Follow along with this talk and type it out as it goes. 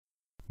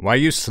Why,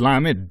 you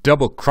slimy,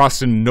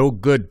 double-crossing,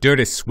 no-good,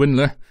 dirty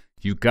swindler.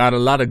 You got a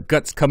lot of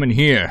guts coming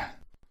here.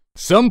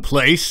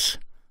 Someplace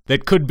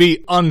that could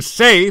be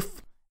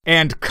unsafe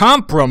and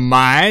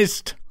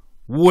compromised.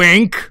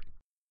 Wink.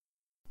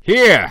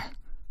 Here.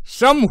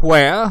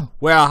 Somewhere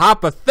where,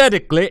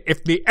 hypothetically,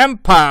 if the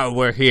Empire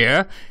were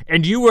here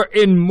and you were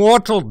in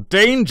mortal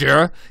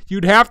danger,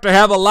 you'd have to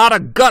have a lot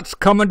of guts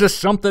coming to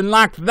something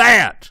like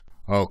that.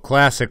 Oh,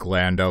 classic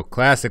Lando,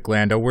 classic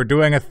Lando. We're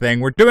doing a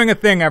thing,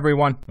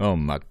 everyone. Oh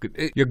my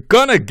god. You're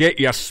gonna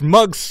get your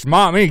smug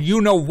smarmy, you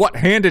know what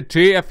handed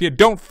to you if you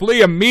don't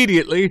flee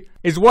immediately,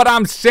 is what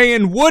I'm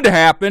saying would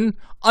happen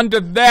under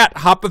that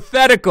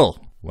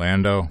hypothetical.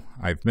 Lando,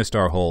 I've missed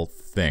our whole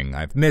thing.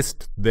 I've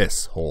missed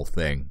this whole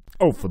thing.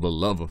 Oh, for the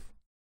love of...